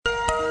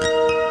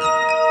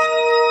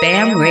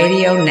BAM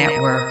Radio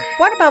Network.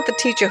 What about the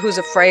teacher who's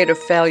afraid of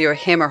failure,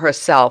 him or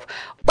herself?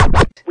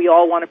 We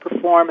all want to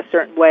perform a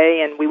certain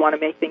way, and we want to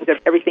make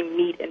everything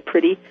neat and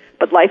pretty,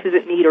 but life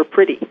isn't neat or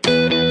pretty.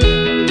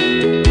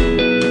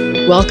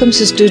 Welcome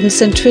to Student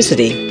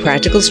Centricity,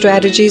 practical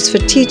strategies for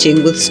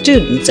teaching with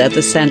students at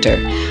the center.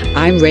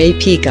 I'm Ray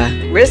Pica.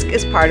 Risk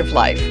is part of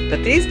life,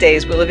 but these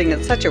days we're living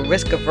in such a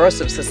risk-averse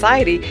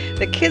society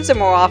that kids are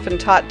more often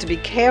taught to be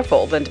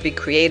careful than to be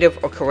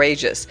creative or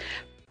courageous.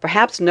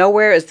 Perhaps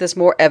nowhere is this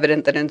more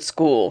evident than in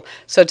school.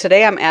 So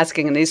today I'm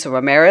asking Ainissa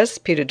Ramirez,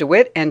 Peter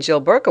DeWitt, and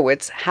Jill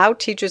Berkowicz how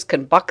teachers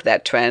can buck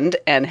that trend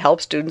and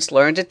help students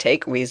learn to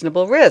take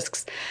reasonable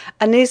risks.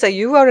 Ainissa,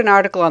 you wrote an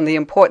article on the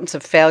importance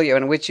of failure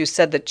in which you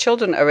said that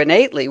children are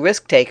innately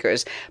risk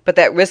takers, but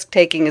that risk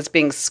taking is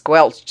being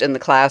squelched in the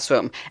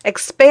classroom.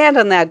 Expand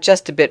on that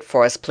just a bit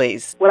for us,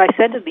 please. What I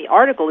said in the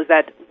article is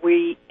that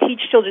we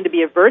teach children to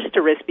be averse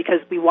to risk because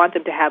we want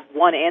them to have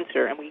one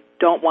answer, and we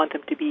don't want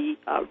them to be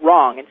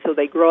wrong. And so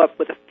they grow up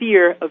with a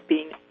fear of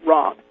being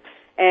wrong.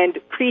 And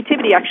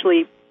creativity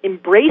actually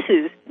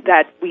embraces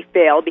that we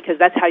fail because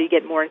that's how you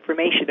get more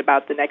information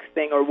about the next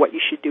thing or what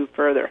you should do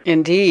further.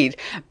 Indeed.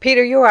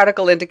 Peter, your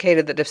article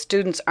indicated that if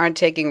students aren't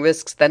taking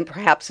risks, then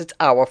perhaps it's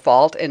our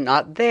fault and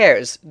not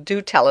theirs.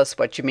 Do tell us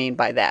what you mean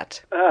by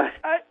that.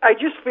 I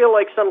just feel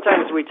like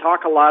sometimes we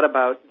talk a lot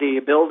about the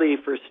ability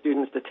for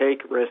students to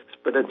take risks,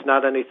 but it's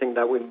not anything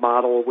that we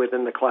model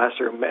within the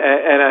classroom.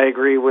 And I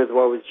agree with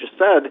what was just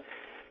said,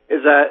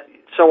 is that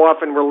so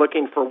often we're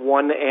looking for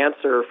one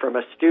answer from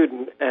a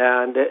student,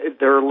 and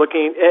we're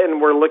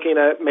looking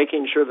at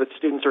making sure that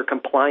students are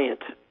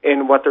compliant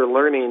in what they're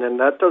learning, and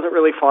that doesn't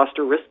really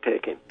foster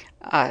risk-taking.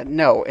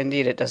 No,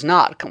 indeed it does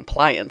not.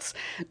 Compliance.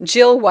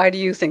 Jill, why do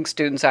you think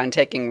students aren't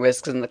taking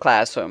risks in the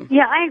classroom?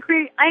 Yeah, I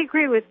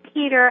agree with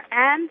Peter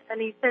and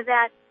Ainissa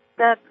that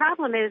the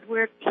problem is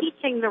we're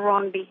teaching the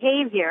wrong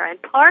behavior, and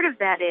part of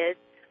that is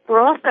we're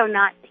also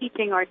not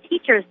teaching our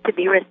teachers to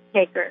be risk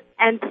takers.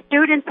 And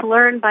students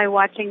learn by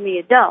watching the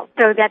adults,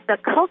 so that the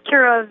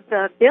culture of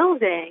the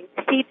building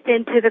seeps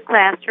into the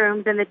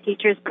classrooms and the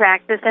teachers'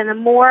 practice. And the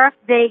more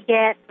they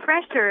get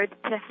pressured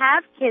to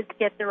have kids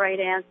get the right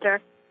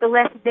answer, the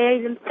less they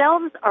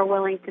themselves are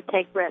willing to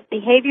take risks.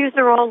 Behaviors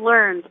are all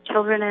learned,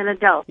 children and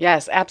adults.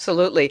 Yes,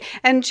 absolutely.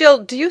 And Jill,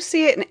 do you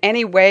see it in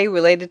any way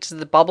related to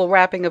the bubble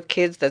wrapping of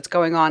kids that's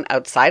going on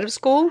outside of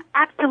school?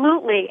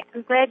 Absolutely.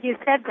 I'm glad you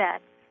said that.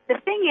 The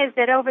thing is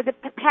that over the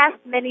past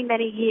many,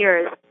 many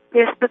years,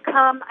 there's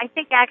become, I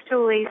think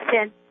actually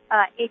since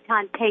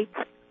Eitan Tate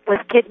was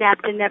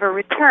kidnapped and never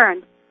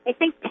returned, I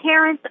think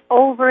parents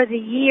over the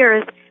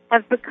years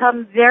have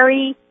become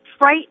very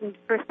frightened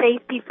for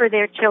safety for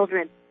their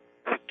children.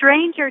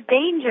 Stranger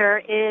danger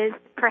is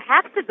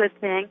perhaps a good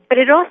thing, but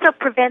it also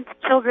prevents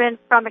children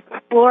from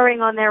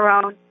exploring on their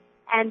own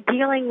and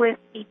dealing with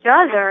each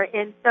other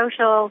in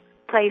social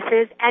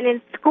places and in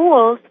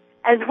schools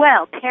as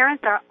well.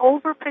 Parents are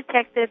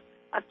overprotective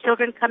of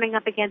children coming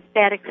up against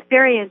bad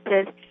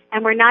experiences,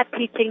 and we're not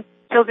teaching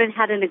children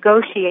how to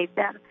negotiate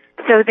them.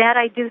 So that,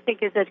 I do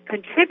think, is a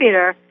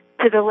contributor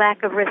to the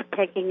lack of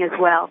risk-taking as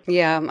well.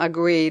 Yeah,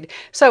 agreed.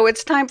 So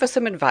it's time for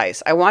some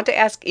advice. I want to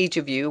ask each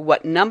of you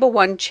what number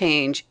one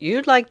change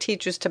you'd like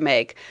teachers to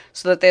make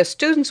so that their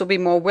students will be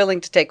more willing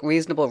to take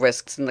reasonable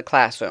risks in the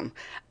classroom.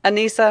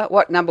 Ainissa,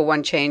 what number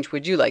one change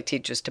would you like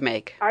teachers to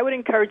make? I would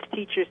encourage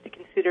teachers to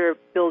consider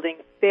building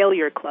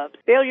failure clubs.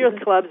 Failure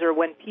clubs are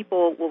when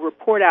people will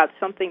report out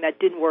something that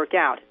didn't work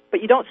out.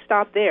 But you don't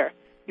stop there.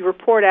 You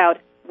report out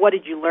what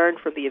did you learn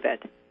from the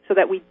event so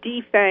that we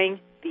defang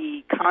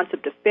the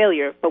concept of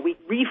failure, but we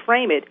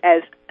reframe it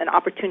as an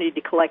opportunity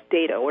to collect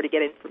data or to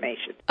get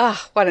information.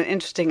 What an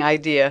interesting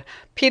idea.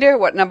 Peter,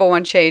 what number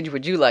one change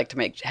would you like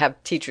to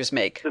have teachers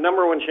make? The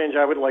number one change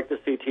I would like to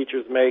see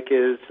teachers make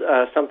is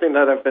something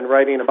that I've been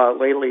writing about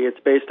lately. It's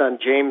based on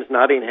James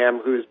Nottingham,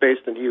 who's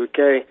based in the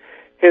UK.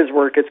 His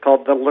work is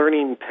called The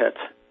Learning Pit.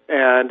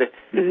 And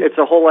it's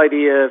a whole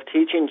idea of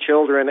teaching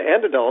children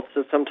and adults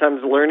that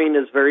sometimes learning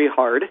is very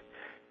hard,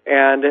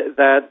 and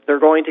that they're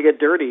going to get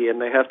dirty and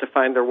they have to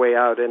find their way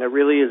out. And it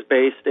really is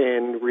based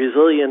in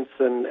resilience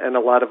and a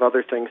lot of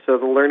other things. So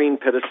the learning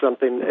pit is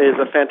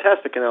a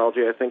fantastic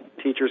analogy I think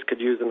teachers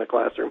could use in the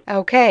classroom.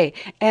 Okay.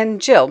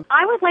 And Jill?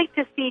 I would like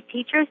to see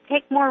teachers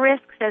take more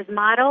risks as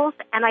models,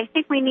 and I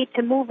think we need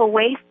to move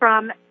away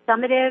from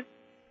summative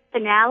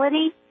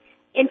finality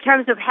in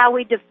terms of how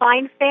we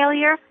define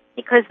failure,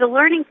 because the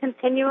learning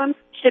continuum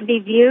should be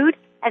viewed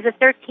as a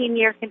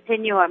 13-year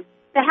continuum.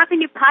 So how can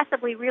you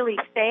possibly really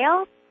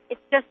fail? It's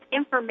just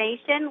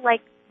information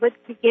like what's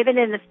given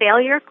in the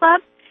failure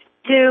club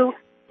to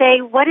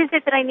say, what is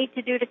it that I need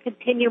to do to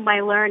continue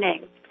my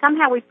learning?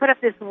 Somehow we put up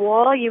this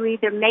wall, you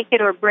either make it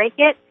or break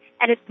it,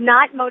 and it's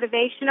not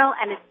motivational,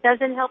 and it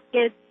doesn't help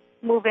kids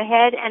move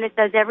ahead, and it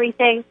does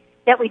everything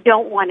that we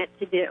don't want it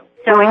to do.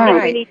 So I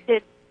think we need to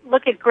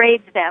look at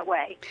grades that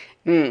way.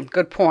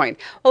 Good point.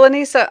 Well,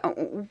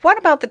 Ainissa, what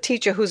about the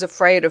teacher who's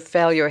afraid of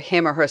failure,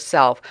 him or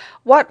herself?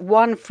 What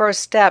one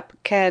first step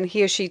can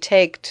he or she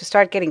take to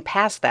start getting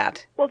past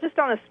that? Well, just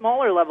on a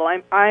smaller level,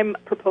 I'm a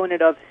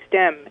proponent of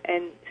STEM,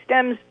 and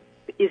STEMS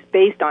is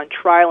based on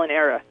trial and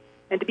error.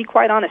 And to be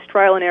quite honest,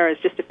 trial and error is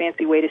just a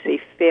fancy way to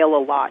say fail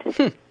a lot.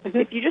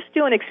 If you just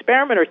do an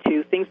experiment or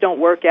two, things don't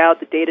work out,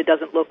 the data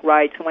doesn't look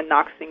right, someone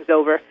knocks things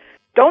over,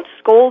 don't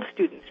scold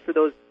students for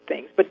those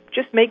things, but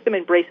just make them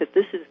embrace that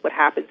this is what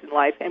happens in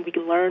life and we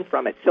can learn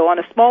from it. So on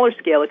a smaller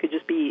scale, it could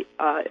just be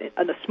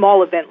a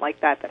small event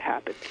like that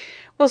happens.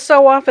 Well,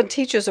 so often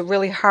teachers are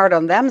really hard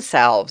on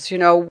themselves.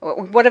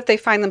 What if they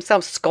find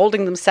themselves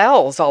scolding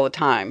themselves all the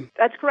time?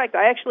 That's correct.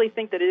 I actually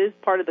think that it is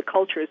part of the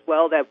culture as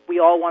well, that we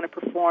all want to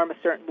perform a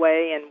certain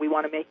way and we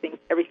want to make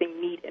everything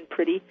neat and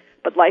pretty,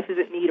 but life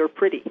isn't neat or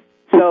pretty.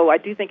 So I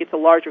do think it's a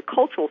larger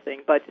cultural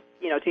thing, but,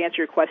 to answer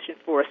your question,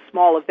 for a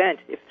small event,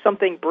 if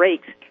something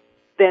breaks,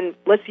 then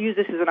let's use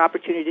this as an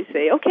opportunity to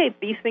say, okay,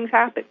 these things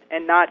happen,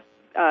 and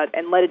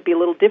let it be a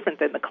little different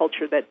than the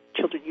culture that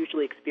children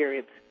usually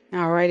experience.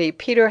 All righty.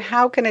 Peter,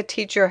 how can a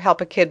teacher help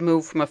a kid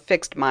move from a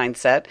fixed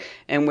mindset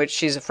in which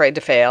she's afraid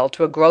to fail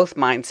to a growth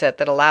mindset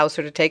that allows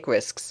her to take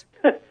risks?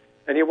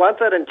 And you want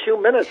that in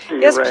 2 minutes, do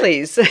you, Yes, Ray?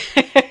 please.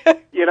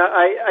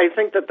 I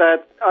think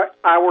that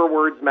our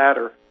words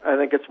matter. I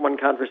think it's one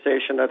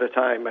conversation at a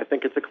time. I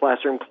think it's a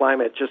classroom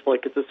climate, just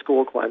like it's a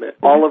school climate.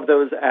 All of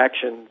those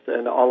actions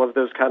and all of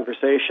those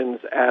conversations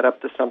add up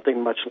to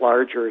something much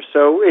larger.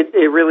 So it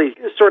really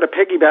sort of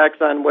piggybacks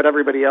on what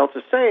everybody else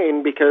is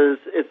saying, because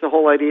it's the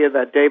whole idea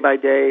that day by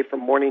day, from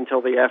morning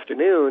till the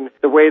afternoon,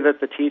 the way that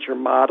the teacher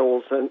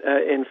models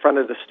in front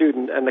of the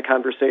student and the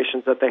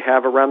conversations that they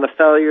have around the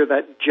failure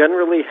that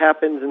generally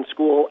happens in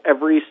school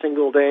every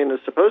single day and is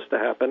supposed to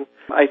happen,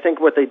 I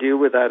think what they do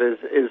with that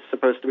is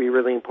supposed to be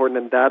really important,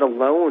 and that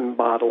alone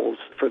models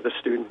for the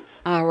students.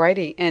 All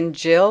righty. And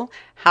Jill,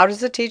 how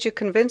does a teacher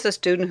convince a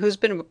student who's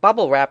been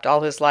bubble wrapped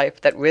all his life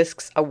that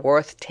risks are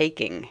worth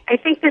taking? I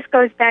think this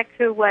goes back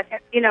to what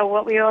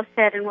we all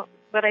said and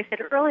what I said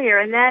earlier,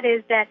 and that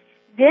is that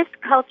this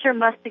culture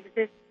must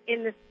exist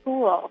in the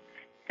school.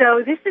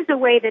 So this is a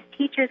way that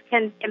teachers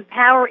can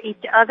empower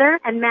each other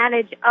and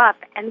manage up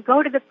and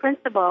go to the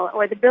principal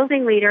or the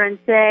building leader and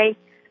say,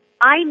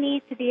 I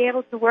need to be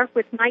able to work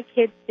with my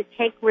kids to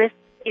take risks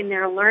in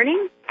their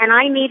learning, and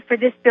I need for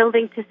this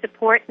building to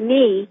support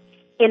me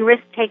in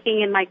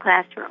risk-taking in my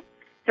classroom.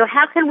 So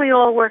how can we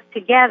all work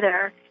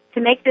together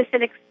to make this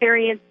an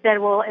experience that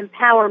will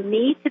empower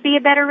me to be a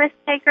better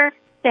risk-taker,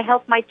 to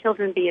help my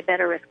children be a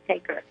better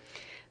risk-taker?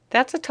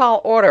 That's a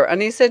tall order.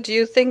 Anissa, do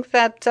you think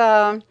that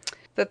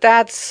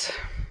that's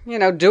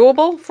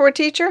doable for a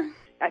teacher?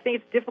 I think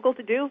it's difficult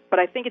to do, but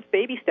I think it's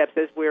baby steps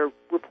as we're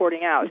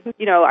reporting out.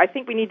 I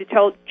think we need to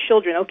tell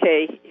children,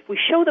 okay, if we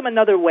show them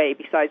another way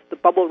besides the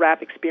bubble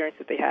wrap experience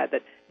that they had,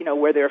 that,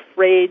 where they're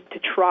afraid to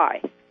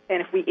try,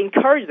 and if we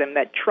encourage them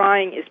that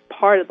trying is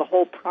part of the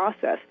whole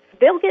process,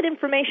 they'll get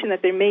information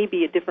that there may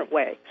be a different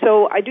way.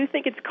 So I do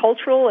think it's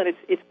cultural, and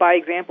it's by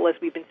example, as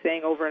we've been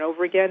saying over and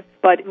over again,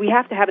 but we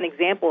have to have an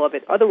example of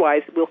it.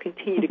 Otherwise, we'll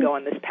continue to go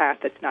on this path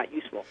that's not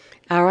useful.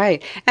 All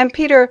right. And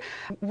Peter,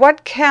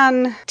 what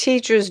can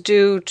teachers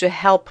do to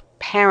help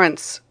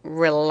parents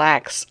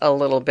relax a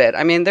little bit?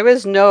 I mean, there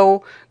is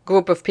no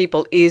group of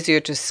people easier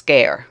to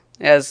scare.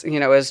 As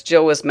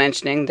Jill was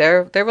mentioning,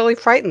 they're really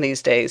frightened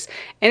these days.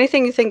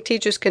 Anything you think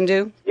teachers can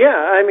do?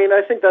 Yeah,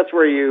 I think that's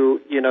where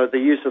the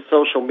use of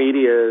social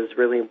media is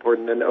really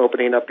important, in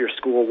opening up your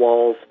school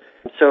walls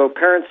so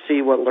parents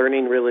see what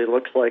learning really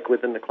looks like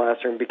within the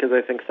classroom, because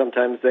I think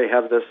sometimes they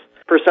have this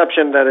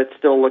perception that it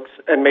still looks,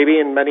 and maybe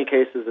in many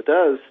cases it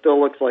does, still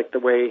looks like the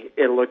way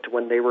it looked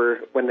when they were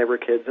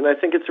kids. And I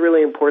think it's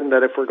really important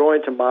that if we're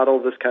going to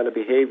model this kind of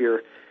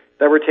behavior,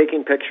 that we're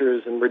taking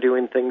pictures and we're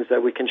doing things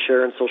that we can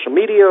share on social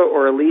media,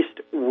 or at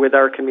least with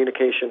our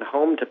communication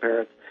home to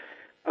parents.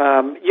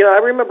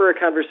 I remember a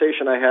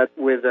conversation I had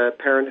with a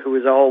parent who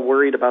was all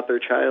worried about their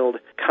child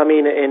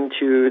coming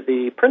into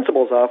the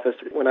principal's office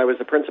when I was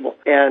a principal.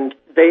 And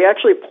they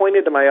actually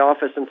pointed to my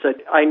office and said,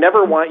 I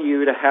never want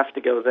you to have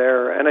to go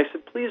there. And I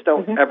said, please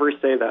don't ever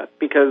say that,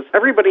 because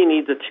everybody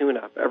needs a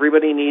tune-up.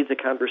 Everybody needs a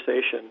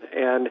conversation.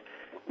 And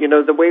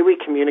the way we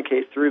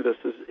communicate through this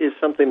is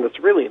something that's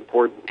really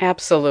important.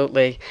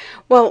 Absolutely.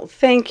 Well,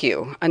 thank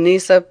you,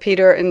 Ainissa,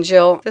 Peter, and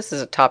Jill. This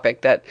is a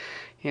topic that,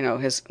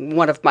 is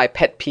one of my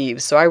pet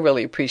peeves, so I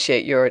really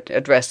appreciate your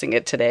addressing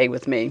it today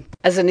with me.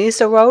 As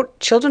Ainissa wrote,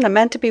 children are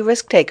meant to be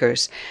risk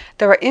takers.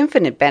 There are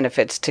infinite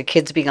benefits to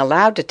kids being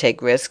allowed to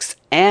take risks,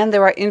 and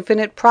there are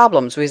infinite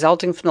problems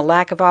resulting from the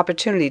lack of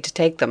opportunity to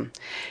take them.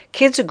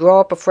 Kids who grow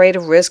up afraid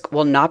of risk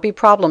will not be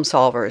problem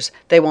solvers.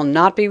 They will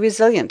not be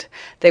resilient.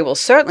 They will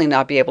certainly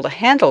not be able to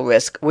handle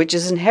risk, which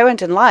is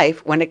inherent in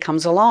life when it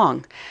comes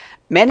along.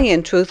 Many,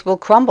 in truth, will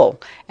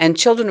crumble, and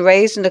children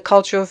raised in a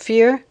culture of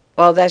fear,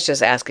 well, that's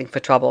just asking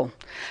for trouble.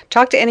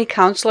 Talk to any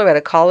counselor at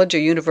a college or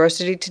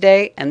university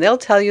today, and they'll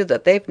tell you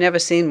that they've never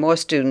seen more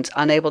students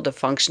unable to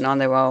function on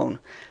their own.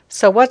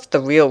 So what's the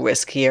real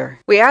risk here?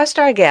 We asked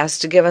our guests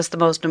to give us the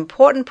most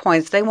important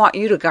points they want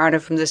you to garner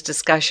from this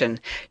discussion.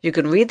 You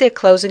can read their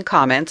closing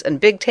comments and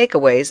big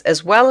takeaways,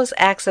 as well as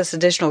access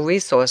additional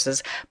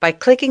resources by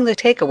clicking the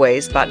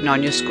Takeaways button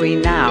on your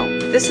screen now.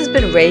 This has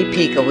been Ray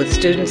Pica with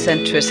Student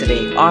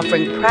Centricity,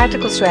 offering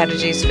practical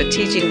strategies for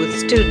teaching with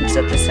students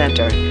at the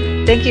center.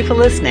 Thank you for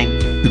listening.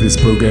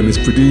 This program is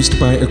produced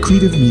by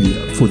Accretive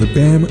Media for the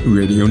BAM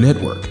Radio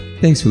Network.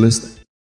 Thanks for listening.